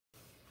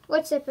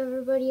What's up,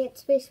 everybody?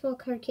 It's Baseball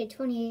Card Kid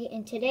 28,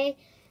 and today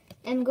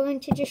I'm going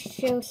to just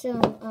show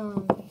some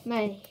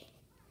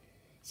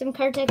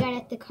cards I got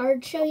at the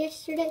card show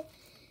yesterday.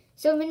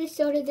 So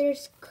Minnesota,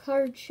 there's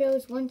card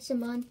shows once a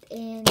month,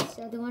 and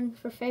so the one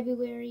for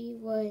February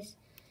was,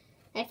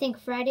 I think,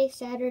 Friday,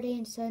 Saturday,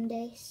 and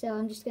Sunday. So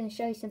I'm just going to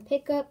show you some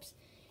pickups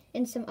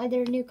and some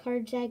other new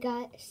cards I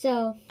got.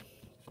 So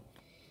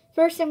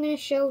first, I'm going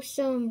to show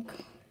some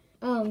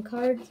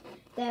cards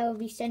that I will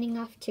be sending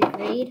off to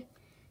grade.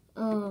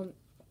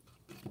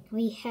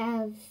 We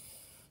have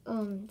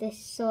this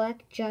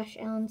select Josh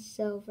Allen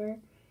Silver,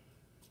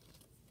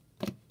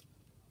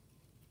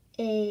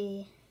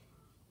 a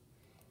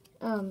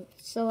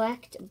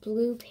select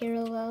blue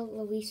parallel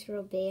Luis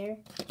Robert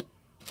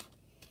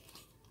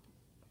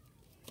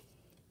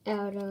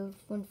out of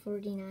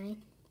 149.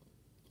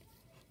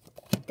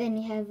 Then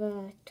you have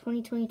a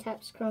 2020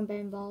 Topps Chrome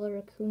Ben Baller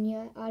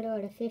Acuna auto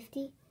out of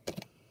 50.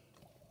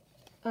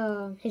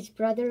 His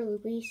brother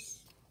Luis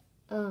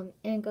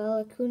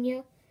Angel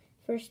Acuna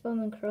first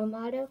Bowman Chrome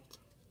auto,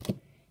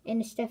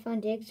 and a Stefan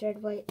Diggs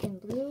red, white,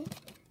 and blue.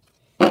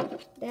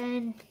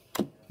 Then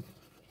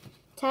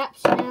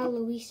Topps now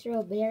Luis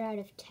Robert out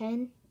of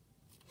 10.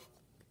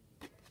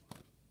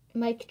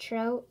 Mike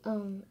Trout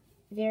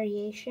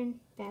variation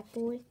Bat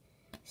Boy,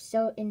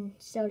 so in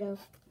Soto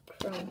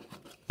Chrome.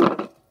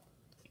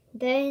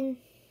 Then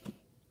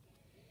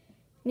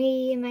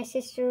me and my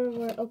sister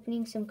were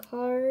opening some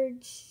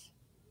cards.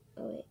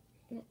 Oh wait,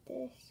 not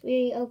this.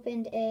 We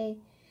opened a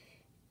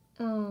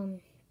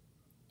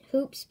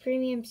Hoops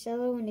Premium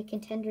Cello and a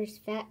Contenders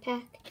Fat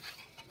Pack.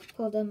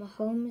 Pulled a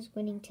Mahomes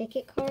winning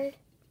ticket card.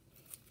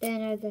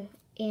 Then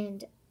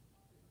and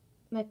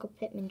Michael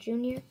Pittman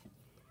Jr.,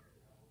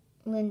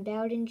 Lynn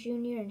Bowden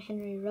Jr., and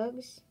Henry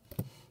Ruggs.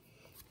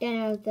 Then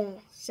out of the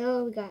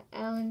cello, we got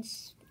Alan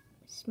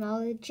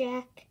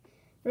Smolajak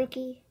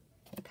rookie,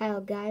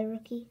 Kyle Guy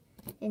rookie,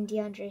 and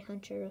DeAndre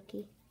Hunter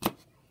rookie.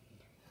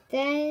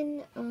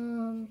 Then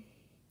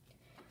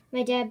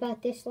my dad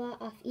bought this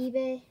lot off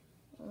eBay.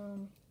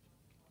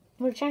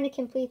 We're trying to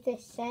complete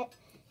this set,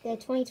 the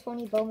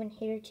 2020 Bowman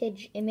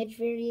Heritage Image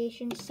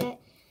Variation set.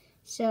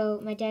 So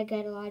my dad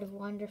got a lot of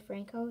Wander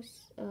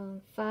Francos,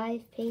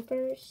 5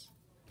 papers,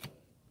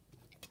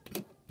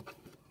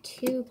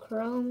 2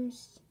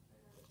 chromes,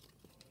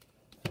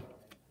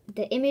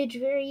 the image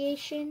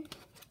variation,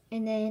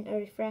 and then a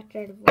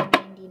refractor out of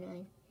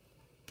 199.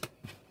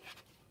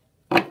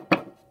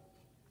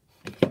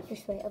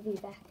 This way, I'll be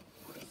back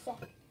in a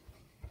sec.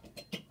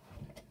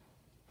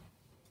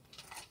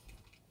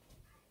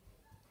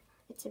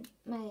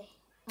 My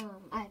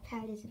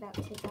iPad is about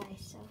to die,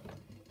 so.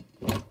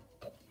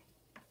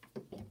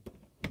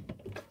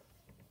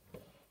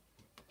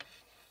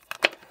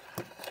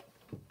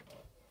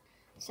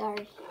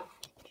 Sorry,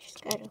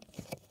 just gotta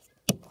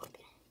plug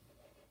it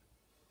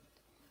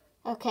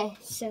in. Okay,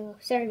 so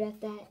sorry about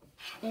that.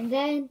 And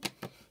then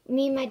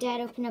me and my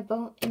dad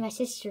and my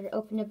sister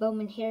opened a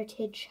Bowman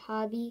Heritage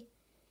Hobby.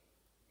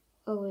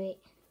 Oh wait,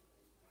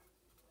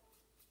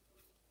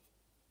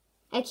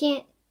 I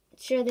can't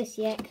show this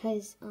yet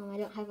because I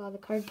don't have all the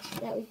cards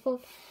that we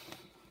pulled.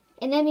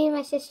 And then me and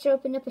my sister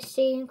opened up a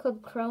Stadium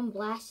Club Chrome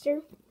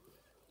Blaster.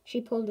 She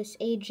pulled this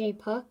AJ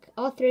Puck.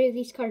 All 3 of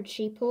these cards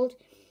she pulled.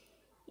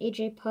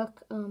 AJ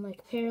Puck,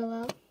 like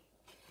parallel.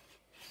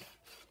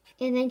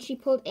 And then she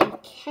pulled a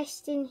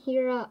Keston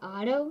Hiura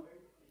auto.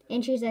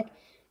 And she was like,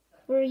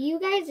 "Were you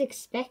guys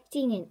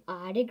expecting an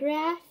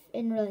autograph?"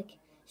 And we're like,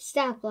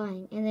 "Stop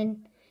lying." And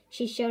then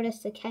she showed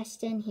us the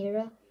Keston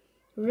Hiura.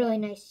 Really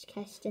nice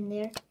Keston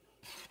there.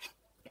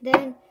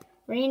 Then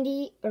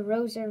Randy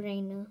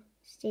Arozarena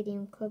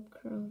Stadium Club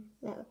Chrome.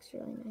 That looks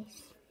really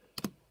nice.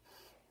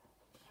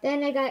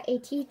 Then I got a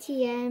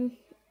TTM,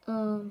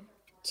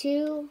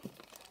 2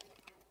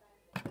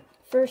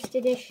 first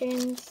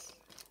editions.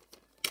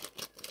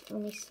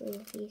 Let me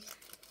sleeve these.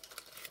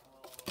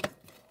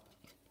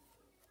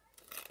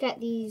 Got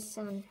these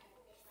on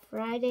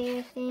Friday,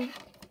 I think.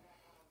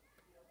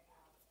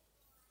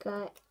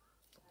 Got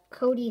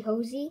Cody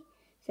Hosey.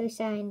 So I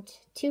signed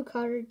 2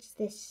 cards,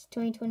 this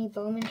 2020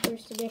 Bowman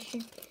first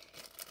edition,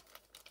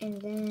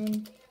 and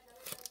then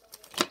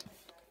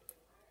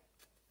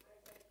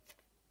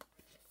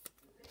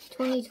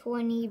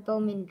 2020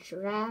 Bowman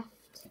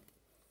Draft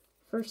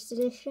first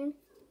edition.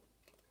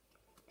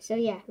 So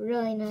yeah,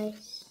 really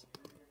nice.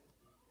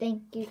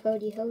 Thank you,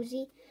 Cody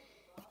Hosey.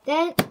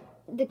 Then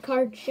the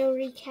card show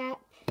recap.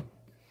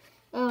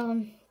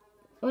 One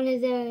of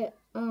the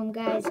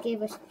guys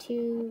gave us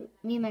me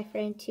and my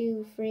friend,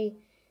 2 free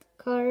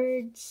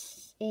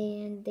cards,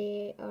 and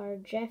they are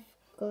Jeff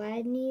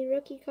Gladney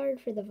rookie card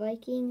for the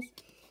Vikings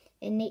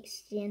and Nate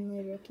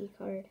Stanley rookie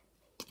card.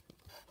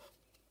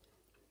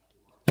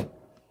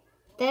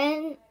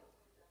 Then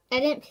I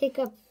didn't pick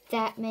up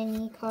that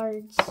many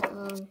cards.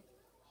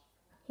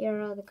 Here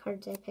are all the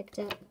cards I picked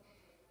up.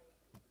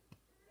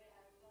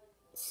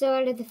 So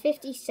out of the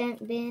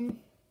 50-cent bin,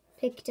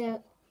 picked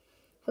up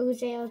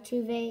Jose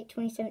Altuve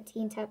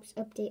 2017 Topps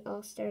Update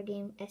All-Star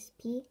Game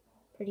SP.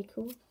 Pretty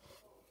cool.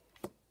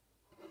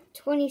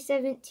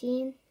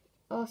 2017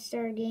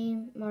 All-Star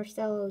Game,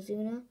 Marcell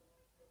Ozuna.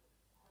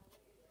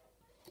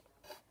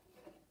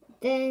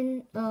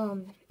 Then,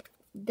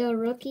 the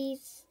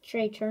rookies,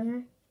 Trey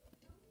Turner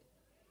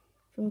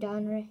from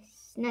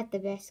Donruss. Not the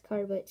best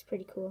card, but it's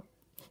pretty cool.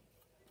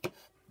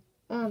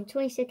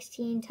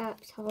 2016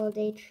 Topps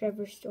Holiday,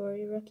 Trevor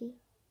Story rookie.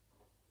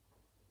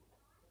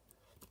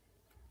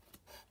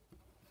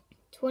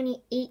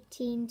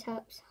 2018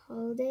 Topps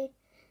Holiday,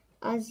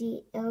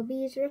 Ozzie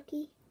Albies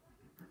rookie.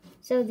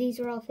 So these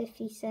were all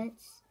 50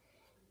 cents.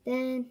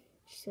 Then,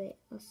 just wait,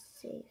 I'll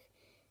save.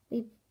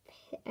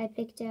 I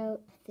picked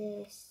out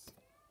this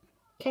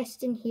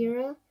Keston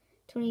Hiura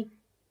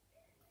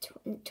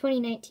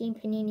 2019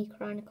 Panini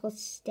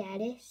Chronicles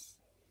Status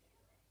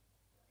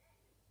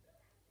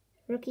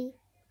rookie.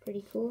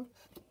 Pretty cool.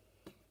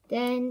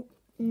 Then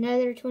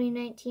another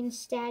 2019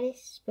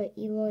 Status, but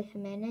Eloy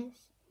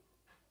Jimenez.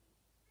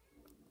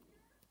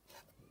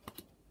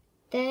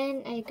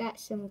 Then I got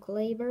some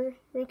Gleyber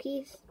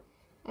rookies.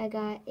 I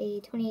got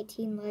a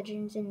 2018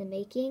 Legends in the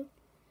Making.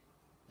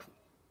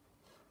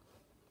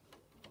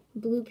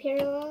 Blue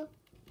parallel.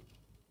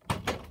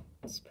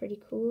 It's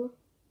pretty cool.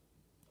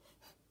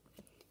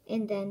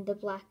 And then the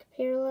black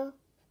parallel.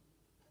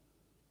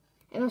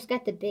 I almost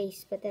got the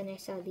base, but then I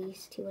saw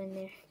these two in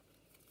there.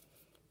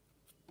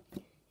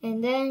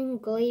 And then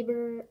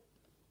Gleyber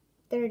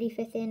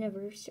 35th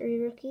anniversary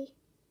rookie.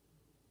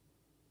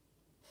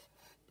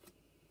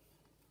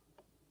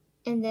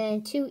 And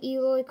then 2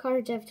 Eloy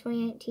cards of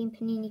 2019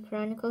 Panini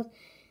Chronicles.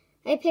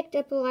 I picked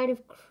up a lot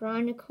of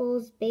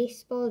Chronicles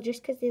baseball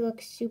just because they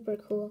look super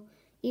cool.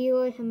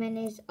 Eloy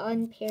Jimenez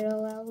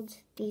unparalleled.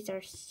 These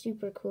are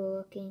super cool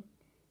looking.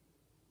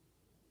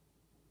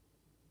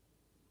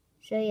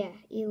 So yeah,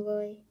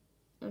 Eloy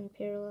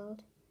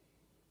unparalleled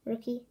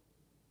rookie.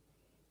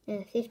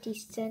 And a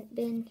 50-cent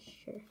bin.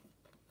 Sure,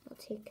 I'll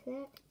take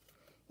that.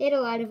 They had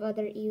a lot of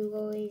other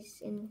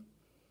Eloys and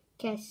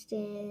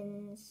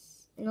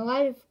Kestons. And a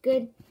lot of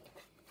good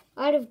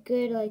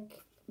like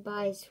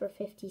buys for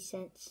 50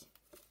 cents.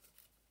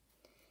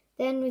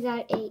 Then we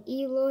got a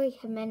Eloy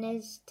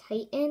Jimenez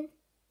Titan.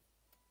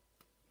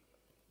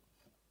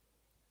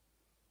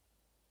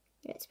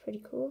 That's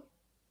pretty cool.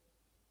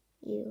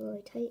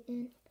 Eloy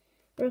Titan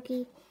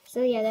rookie.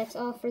 So yeah, that's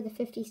all for the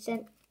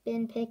 50-cent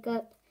bin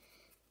pickup.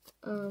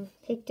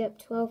 Picked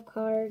up 12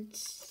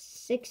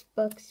 cards,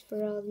 $6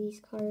 for all these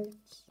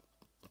cards.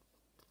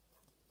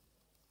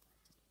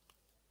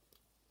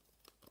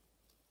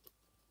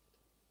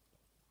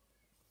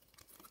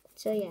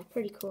 So yeah,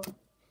 pretty cool.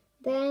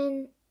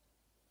 Then,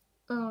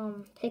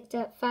 picked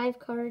up 5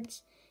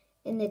 cards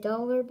in the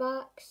dollar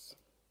box.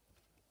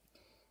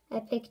 I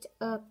picked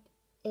up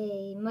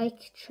a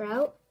Mike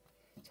Trout,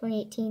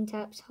 2018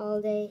 Topps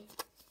Holiday,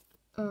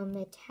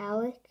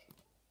 metallic.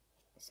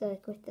 So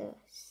like with the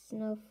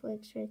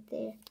snowflakes right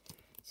there.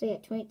 So yeah,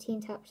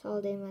 2018 Topps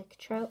Holiday Mike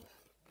Trout.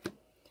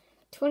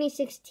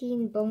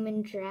 2016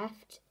 Bowman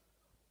Draft,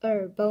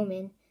 or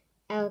Bowman,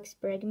 Alex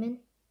Bregman,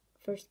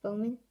 first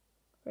Bowman.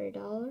 For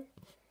 $1.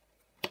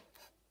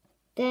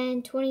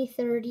 Then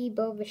 2030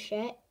 Bo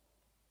Bichette.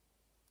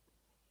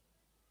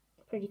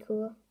 Pretty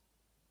cool.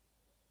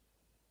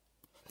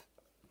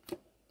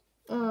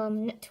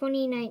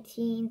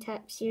 2019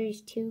 Topps Series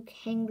 2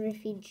 Ken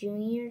Griffey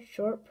Jr.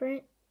 short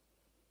print.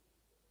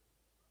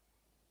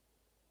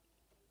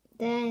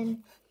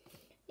 Then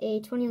a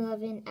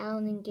 2011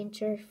 Allen and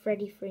Ginter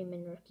Freddie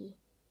Freeman rookie.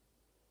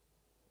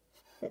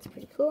 That's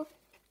pretty cool.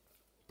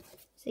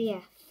 So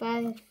yeah,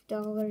 $5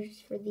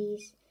 for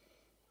these.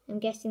 I'm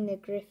guessing the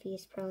Griffey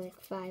is probably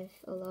like $5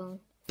 alone.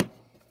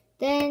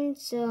 Then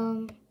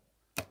some.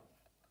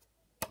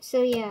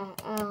 So yeah,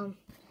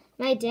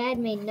 my dad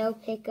made no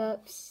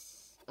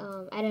pickups.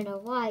 I don't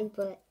know why,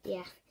 but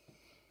yeah.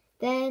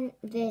 Then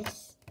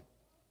this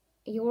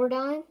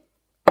Jordan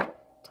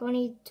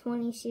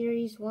 2020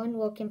 Series 1,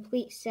 well,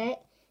 complete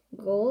set,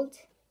 gold.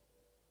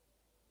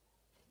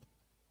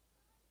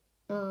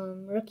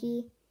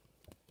 Rookie.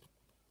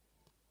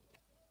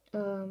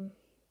 $5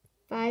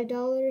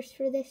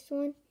 for this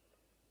one.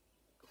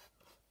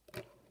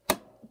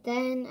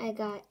 Then I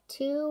got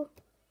 2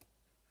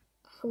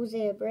 Jose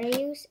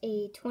Abreu's,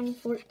 a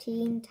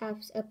 2014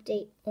 Topps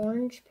Update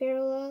Orange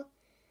Parallel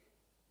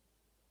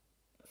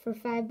for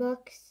 $5.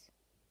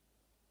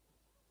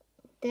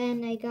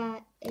 Then I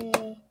got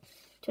a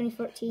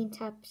 2014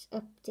 Topps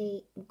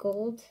Update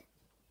Gold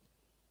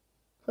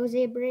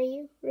Jose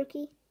Abreu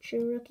rookie,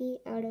 true rookie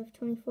out of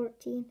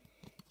 2014.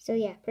 So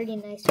yeah, pretty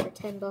nice for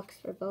 $10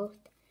 for both.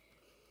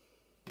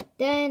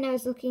 Then I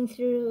was looking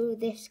through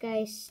this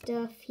guy's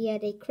stuff. He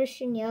had a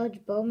Christian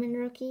Yelich Bowman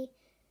rookie.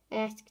 I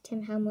asked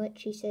him how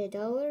much. He said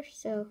 $1.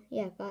 So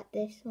yeah, bought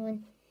this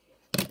one.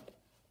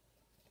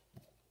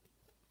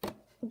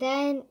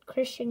 Then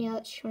Christian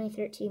Yelich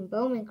 2013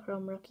 Bowman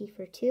Chrome rookie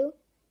for $2.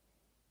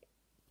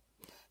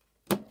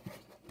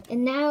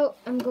 And now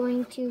I'm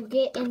going to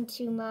get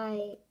into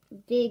my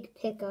big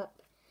pickup.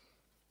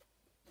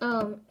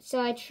 So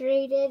I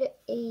traded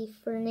a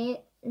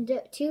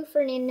two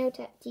Fernando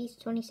Tatis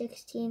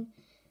 2016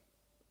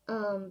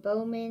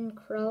 Bowman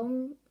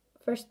Chrome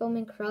First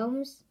Bowman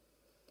Chromes,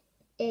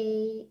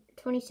 a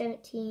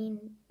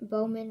 2017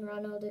 Bowman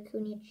Ronald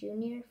Acuna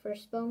Jr.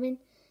 First Bowman,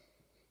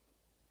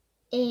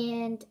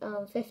 and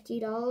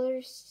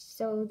 $50.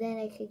 So then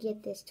I could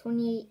get this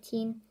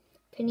 2018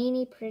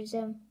 Panini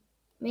Prism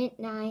Mint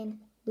 9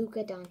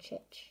 Luka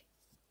Doncic.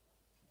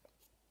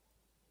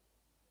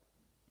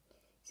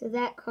 So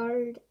that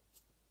card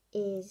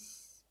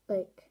is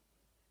like,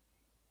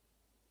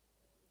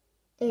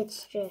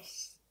 it's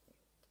just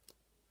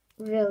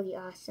really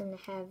awesome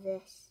to have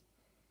this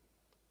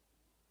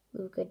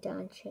Luka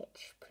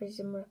Doncic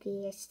Prism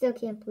rookie. I still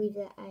can't believe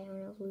that I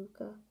own a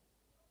Luka.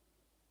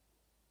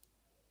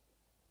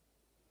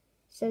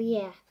 So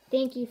yeah,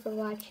 thank you for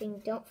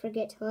watching. Don't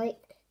forget to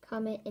like,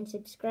 comment, and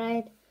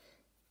subscribe.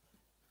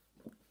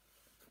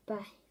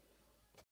 Bye.